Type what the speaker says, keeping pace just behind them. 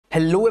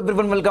Hello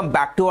everyone, welcome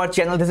back to our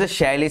channel. This is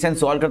Shailesh and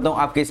solve करता हूं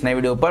आपके इस नए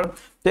वीडियो पर।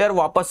 तो यार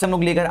वापस से हम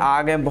लोग लेकर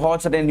आ गए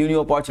बहुत सारे न्यू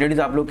अपॉर्चुनिटीज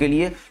आप लोग के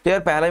लिए। तो यार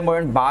पहला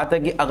इंपॉर्टेंट बात है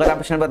कि अगर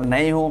आप चैनल पर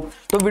नए हो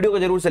तो वीडियो को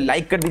जरूर से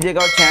लाइक कर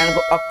दीजिएगा और चैनल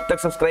को अब तक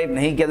सब्सक्राइब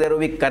नहीं किया तो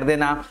भी कर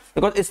देना,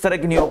 बिकॉज इस तरह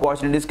की न्यू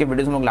अपॉर्चुनिटीज के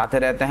वीडियोस हम लोग लाते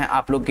रहते हैं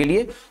आप लोग के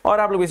लिए और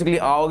आप लोग बेसिकली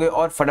आओगे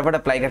और फटाफट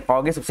अप्लाई कर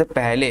पाओगे सबसे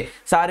पहले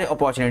सारे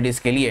अपॉर्चुनिटीज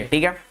के लिए।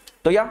 ठीक है,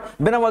 तो यार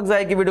बिना वक्त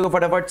जाए की वीडियो को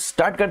फटाफट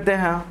स्टार्ट करते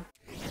हैं।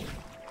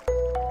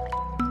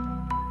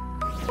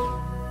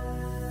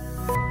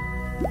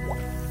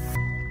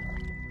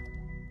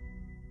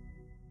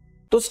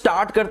 तो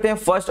स्टार्ट करते हैं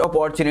फर्स्ट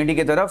अपॉर्चुनिटी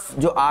की तरफ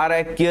जो आ रहा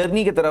है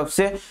केयरनी की तरफ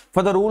से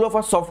for the role of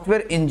a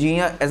software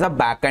engineer as a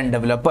backend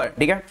developer.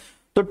 ठीक है,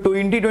 तो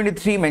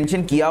 2023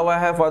 मेंशन किया हुआ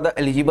है for the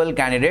eligible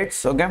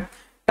candidates. Okay,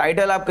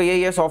 title आपका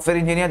यही है, software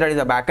engineer that is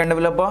a backend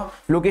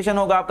developer. Location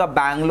होगा आपका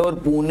बैंगलोर,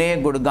 पुणे,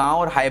 गुड़गांव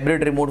और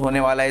हाइब्रिड रिमोट होने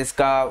वाला है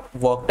इसका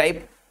वर्क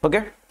टाइप। ओके,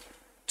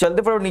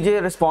 चलते फटाफट नीचे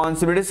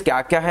रिस्पॉन्सिबिलिटीज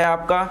क्या क्या है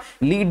आपका।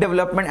 Lead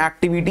development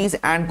activities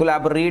and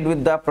collaborate with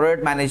the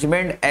product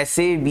management,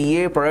 S A,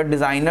 BA, product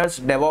designers,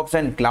 DevOps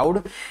and cloud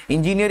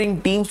engineering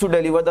teams to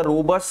deliver the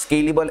robust,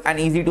 scalable and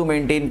easy to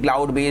maintain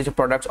cloud based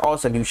products और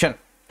solution.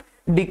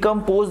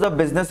 Decompose the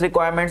business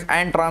requirements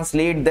and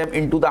translate them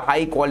into the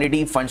high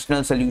quality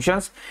functional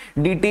solutions.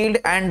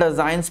 Detailed and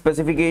design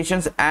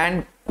specifications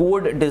and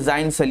code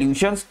design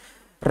solutions.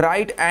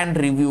 Write and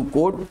review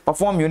code,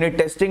 perform unit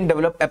testing,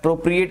 develop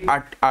appropriate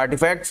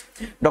artifacts,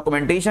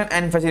 documentation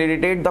and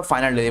facilitate the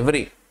final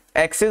delivery.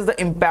 Assess the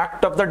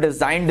impact of the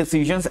design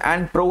decisions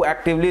and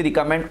proactively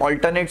recommend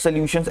alternate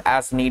solutions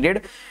as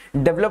needed.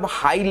 Develop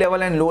high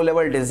level and low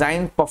level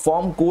design,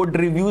 perform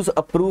code reviews,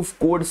 approve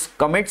code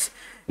commits,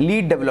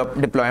 lead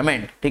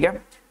deployment. ठीक है,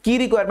 की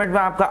requirement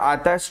में आपका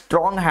आता है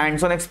strong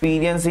hands on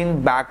experience in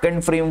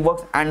backend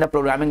frameworks and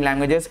programming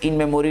languages,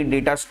 in memory,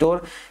 data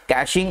store,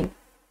 caching,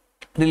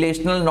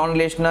 relational,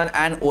 non-relational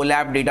and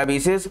OLAP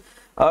databases,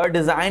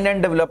 design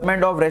and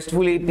development of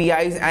RESTful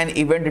APIs and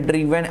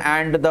event-driven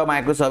and the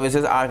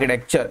microservices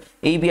architecture,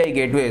 API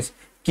gateways,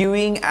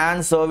 queuing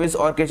and service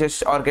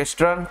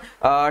orchestration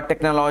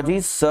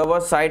technologies,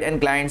 server-side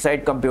and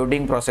client-side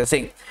computing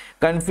processing,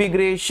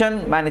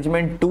 configuration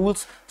management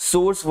tools,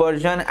 source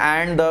version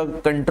and the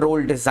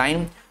control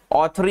design,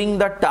 authoring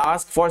the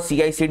task for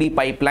CI/CD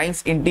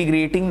pipelines,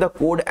 integrating the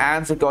code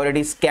and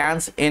security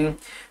scans in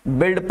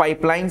build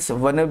pipelines,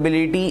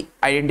 vulnerability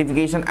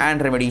identification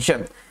and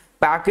remediation,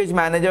 package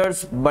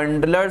managers,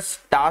 bundlers,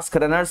 task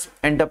runners,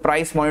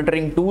 enterprise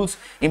monitoring tools,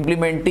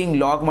 implementing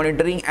log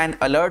monitoring and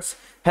alerts,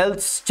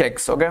 health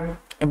checks. Okay,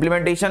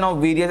 implementation of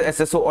various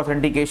SSO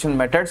authentication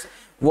methods,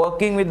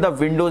 working with the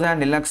Windows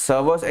and Linux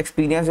servers,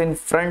 experience in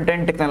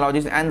front-end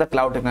technologies and the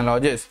cloud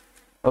technologies.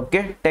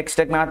 Okay, tech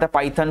stack में आता है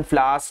Python,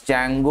 flask,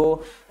 Django,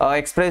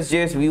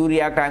 एक्सप्रेस.js, view,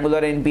 react,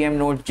 angular, npm,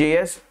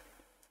 node.js,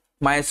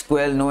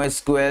 mysql,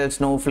 NoSQL,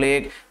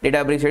 snowflake,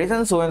 databricks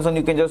and so on.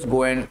 You can just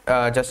go and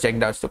just check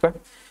that. Okay,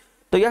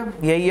 तो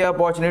यही है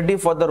opportunity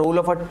for the role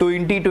of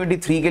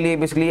 2023 के लिए,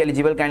 basically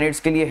eligible candidates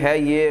के लिए है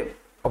ये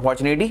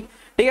opportunity.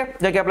 ठीक है,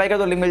 जाके अप्लाई कर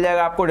तो लिंक मिल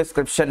जाएगा आपको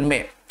डिस्क्रिप्शन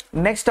में।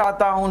 नेक्स्ट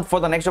आता हूं for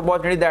the next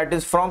opportunity that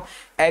is from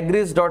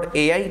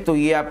Agrex.ai। तो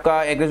ये आपका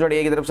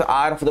Agrex.ai की तरफ से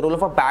आ रहा for the role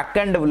of a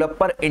backend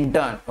developer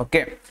intern. Okay,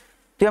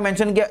 तो ये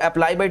मेंशन किया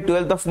अप्लाई बाय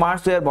 12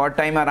 मार्च। तो यार बहुत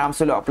टाइम आराम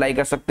से लो अप्लाई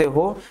कर सकते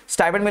हो।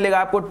 स्टाइपेंड मिलेगा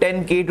आपको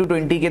 10K to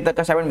 20K तक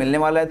का स्टाइपेंड मिलने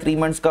वाला है। 3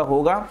 मंथ्स का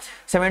होगा,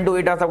 7 to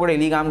 8 आवर्स आपको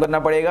डेली काम करना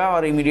पड़ेगा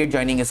और इमीडिएट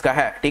ज्वाइनिंग इसका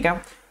है। ठीक है,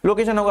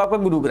 लोकेशन होगा आपका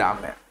गुरुग्राम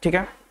में। ठीक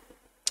है,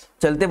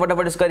 चलते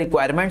फटाफट इसका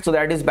requirement. So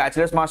that is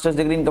bachelors masters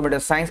degree in computer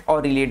science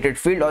और रिलेटेड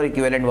फील्ड और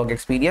equivalent work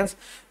experience,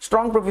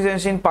 strong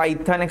proficiency in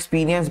Python,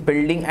 experience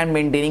building and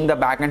maintaining the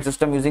backend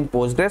system using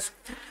Postgres,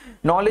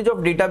 knowledge of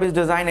database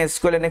design,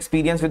 SQL and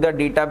experience with the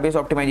database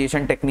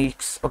optimization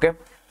techniques. Okay,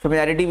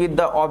 familiarity with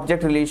the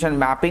object relation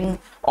mapping,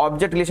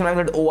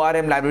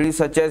 ORM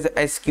libraries such as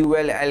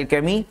SQL,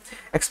 Alchemy,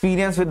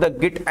 experience with the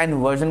Git and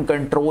version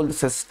control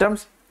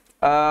systems,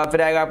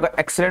 फिर आएगा आपका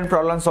excellent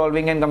problem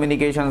solving and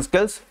communication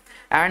skills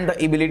and the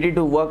ability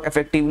to work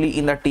effectively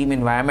in the team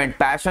environment,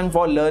 passion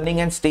for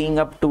learning and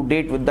staying up to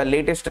date with the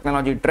latest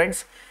technology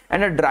trends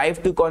and a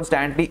drive to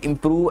constantly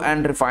improve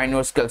and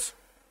refine your skills.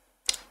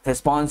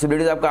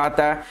 Responsibilities आपका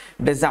आता है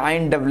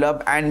design,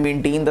 develop and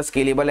maintain the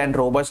scalable and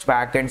robust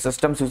backend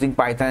systems using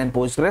Python and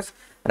Postgres,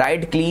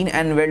 write clean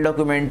and well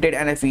documented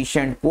and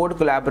efficient code,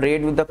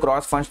 collaborate with the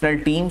cross functional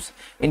teams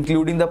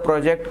including the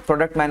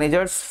product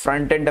managers,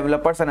 front end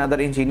developers and other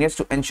engineers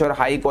to ensure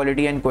high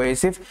quality and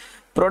cohesive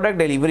product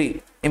delivery,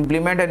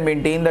 implement and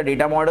maintain the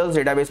data models,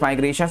 database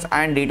migrations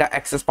and data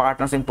access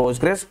partners in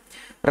Postgres,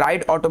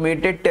 write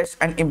automated tests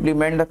and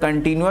implement the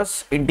continuous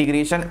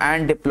integration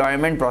and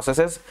deployment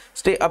processes,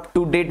 stay up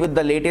to date with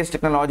the latest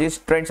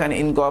technologies, trends and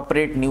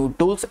incorporate new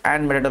tools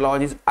and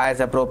methodologies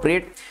as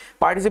appropriate,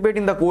 participate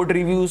in the code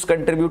reviews,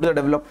 contribute to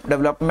the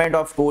development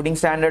of coding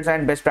standards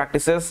and best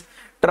practices,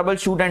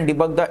 troubleshoot and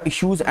debug the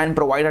issues and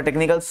provide a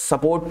technical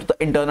support to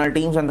the internal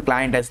teams and the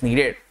client as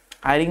needed.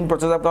 Hiring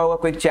process आपका होगा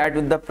quick chat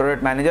with the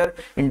product manager,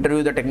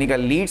 interview the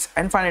technical Leeds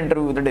and final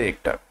interview with the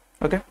director.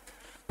 Okay,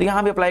 तो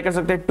यहाँ भी apply कर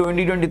सकते हैं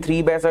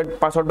 2023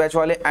 pass out batch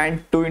वाले and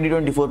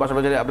 2024 pass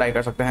out वाले अप्लाई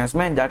कर सकते हैं।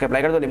 इसमें जाके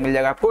अप्लाई कर दो, लिंक मिल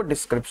जाएगा आपको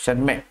डिस्क्रिप्शन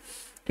में,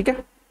 ठीक है।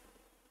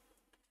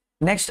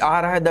 नेक्स्ट आ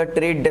रहा है द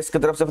ट्रेड डेस्क की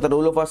तरफ से for the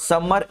role of a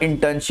summer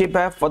internship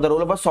है for the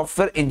role of a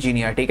software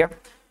engineer, ठीक है।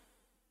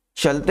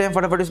 चलते हैं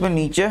फटाफट इसमें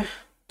नीचे।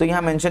 तो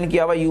यहाँ मेंशन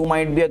किया हुआ you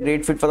might be a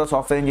great fit for the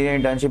software engineer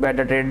internship at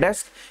the trade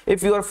desk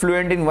if you are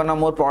fluent in one और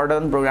मोर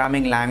modern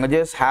programming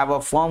languages, have a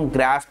firm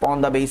grasp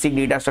on the basic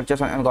data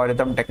structures and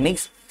algorithm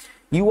techniques,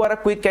 you are a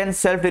quick and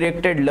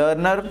self-directed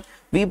learner,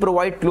 we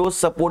provide close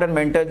support and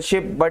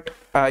mentorship, but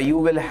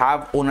you will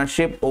have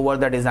ownership over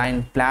the design,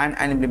 plan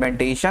and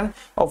implementation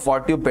of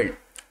what you build.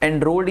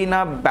 Enrolled in a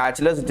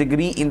bachelor's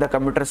degree in the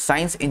computer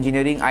science,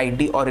 engineering,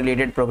 IT or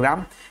related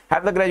program,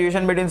 have the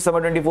graduation between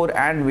summer 24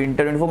 and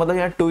winter 24,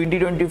 मतलब यहाँ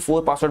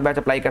 2024 pass out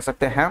batch apply कर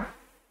सकते हैं।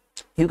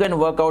 You can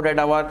work out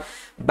at our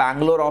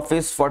Bangalore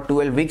office for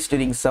 12 weeks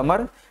during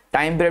summer,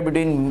 time period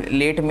between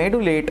late May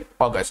to late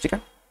August, ठीक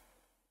है।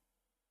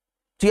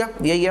 ठीक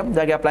है, यही है,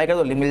 जाके अप्लाई कर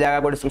दो, लिंक मिल जाएगा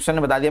आपको डिस्क्रिप्शन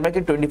में, बता दिया मैं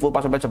कि 24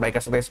 पास आउट अप्लाई कर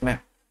सकते हैं इसमें,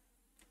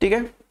 ठीक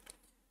है।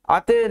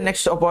 आते हैं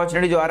नेक्स्ट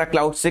अपॉर्चुनिटी जो आ रहा है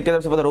CloudSEK की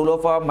तरफ से for the role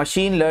of a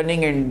machine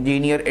learning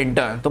engineer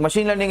intern. तो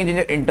मशीन लर्निंग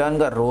इंजीनियर इंटर्न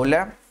का रोल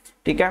है,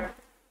 ठीक है।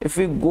 If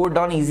you go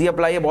down easy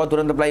apply है, बहुत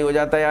तुरंत अप्लाई हो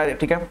जाता है यार,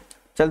 ठीक है।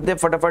 चलते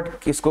फटाफट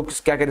किसको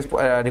क्या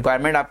क्या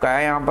रिक्वायरमेंट आपका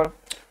है यहाँ पर।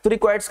 तो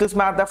रिक्वायर्ड स्किल्स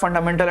में आता है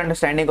fundamental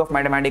understanding of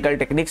mathematical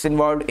techniques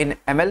involved in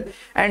ML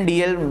and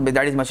DL,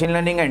 that is machine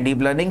learning and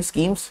deep learning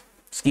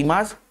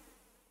schemas.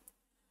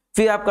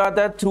 फिर आपका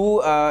आता है through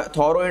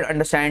thorough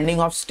understanding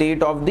of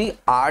state of the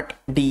art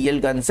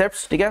DL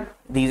concepts, ठीक है।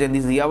 दीज एंड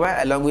दीज दिया हुआ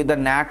है along with the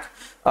NAAC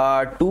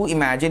to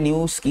imagine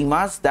new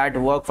schemas that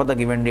work for the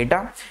given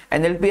data,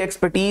 NLP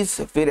expertise,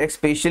 फिर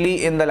specially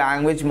in the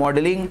language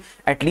modelling,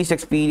 at least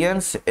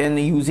experience in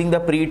using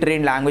the pre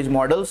trained language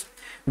models,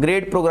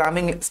 great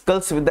programming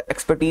skills with the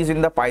expertise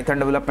in the Python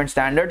development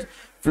standards,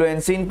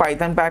 fluency in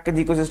Python package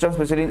ecosystem,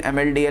 especially in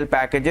ML DL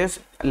packages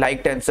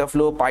like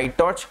TensorFlow,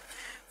 PyTorch,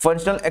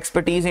 functional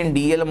expertise in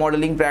DL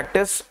modeling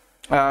practice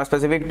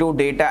specific to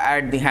data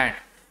at the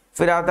hand।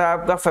 फिर आता है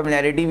आपका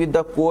familiarity with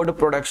the code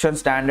production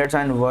standards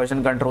and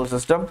version control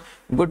system,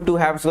 good to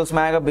have skills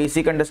में आएगा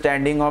basic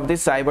understanding of the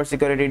cyber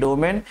security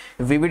domain,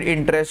 vivid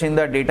interest in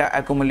the data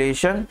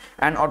accumulation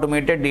and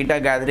automated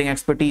data gathering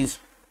expertise,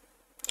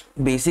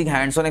 basic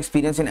hands-on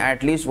experience in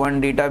at least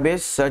one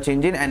database search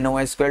engine and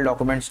NoSQL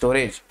document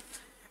storage।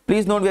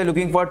 Please note we are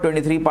looking for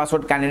 23 pass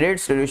out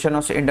candidates. Duration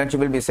of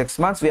internship will be 6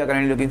 months. We are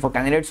currently looking for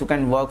candidates who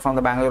can work from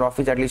the Bangalore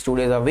office at least 2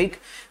 days a week.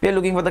 We are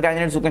looking for the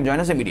candidates who can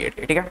join us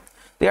immediately, ठीक है।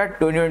 तो यार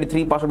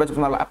 2023 pass out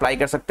batch apply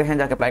कर सकते हैं,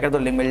 जाके apply कर दो,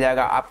 लिंक मिल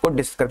जाएगा आपको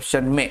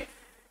डिस्क्रिप्शन में,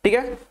 ठीक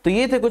है। तो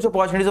ये थे कुछ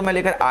अपॉर्चुनिटीज जो मैं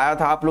लेकर आया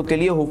था आप लोग के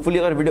लिए। होपफुली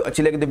अगर वीडियो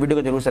अच्छी लगी तो वीडियो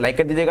को जरूर से लाइक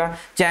कर दीजिएगा,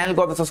 चैनल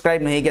को आप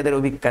सब्सक्राइब नहीं किया तो वो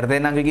भी कर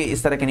देना, क्योंकि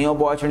इस तरह की न्यू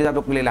अपॉर्चुनिटीज आप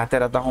लोग के लिए लाते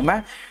रहता हूं मैं,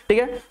 ठीक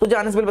है। तो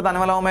जाने से पहले बताने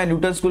वाला हूं मैं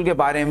न्यूटन स्कूल के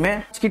बारे में।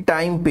 आज के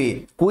टाइम पे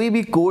कोई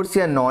भी कोर्स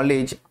या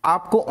नॉलेज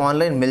आपको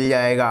ऑनलाइन मिल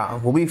जाएगा,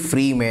 वो भी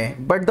फ्री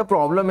में, बट द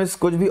प्रॉब्लम इज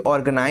कुछ भी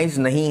ऑर्गेनाइज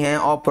नहीं है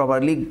और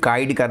प्रॉपरली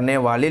गाइड करने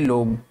वाले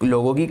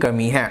लोगों की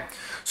कमी है।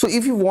 So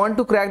if you want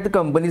to crack the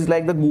companies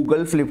like the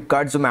Google,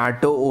 Flipkart,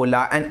 Zomato,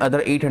 Ola and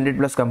other 800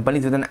 plus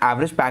companies with an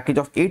average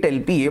package of 8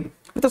 LPA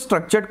with a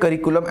structured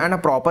curriculum and a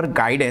proper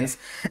guidance,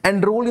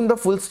 enroll in the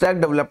full stack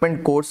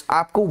development course।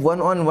 आपको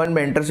one-on-one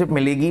mentorship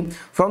मिलेगी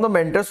from the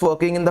mentors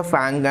working in the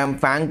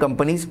FANG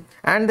companies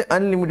and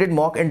unlimited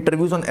mock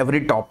interviews on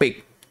every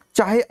topic।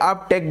 चाहे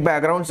आप tech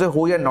background से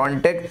हो या non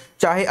tech,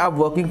 चाहे आप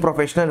working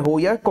professional हो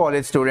या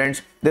college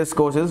students, this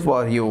course is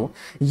for you.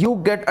 You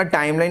get a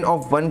timeline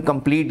of 1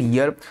 complete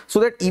year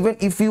so that even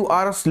if you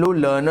are a slow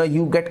learner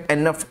you get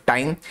enough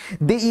time।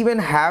 they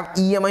even have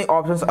EMI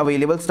options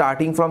available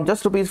starting from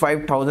just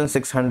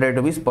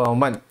 ₹5,600 per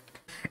month।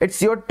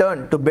 it's your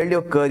turn to build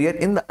your career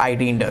in the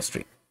IT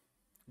industry।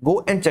 go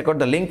and check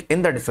out the link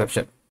in the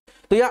description।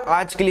 तो यार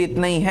आज के लिए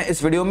इतना ही है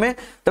इस video में,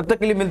 तब तक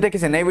के लिए मिलते हैं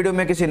किसी नए वीडियो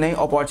में किसी नई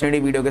अपॉर्चुनिटी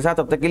वीडियो के साथ।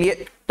 तब तक के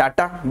लिए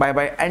tata bye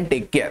bye and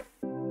take care.